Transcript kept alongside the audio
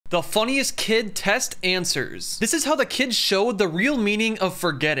The funniest kid test answers. This is how the kids showed the real meaning of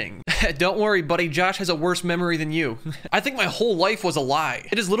forgetting. Don't worry, buddy, Josh has a worse memory than you. I think my whole life was a lie.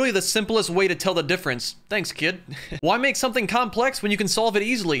 It is literally the simplest way to tell the difference. Thanks, kid. Why make something complex when you can solve it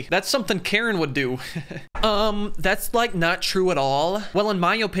easily? That's something Karen would do. That's like not true at all. Well, in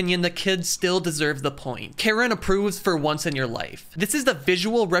my opinion, the kids still deserve the point. Karen approves for once in your life. This is the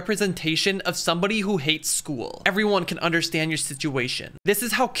visual representation of somebody who hates school. Everyone can understand your situation. This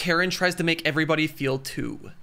is how Karen tries to make everybody feel too.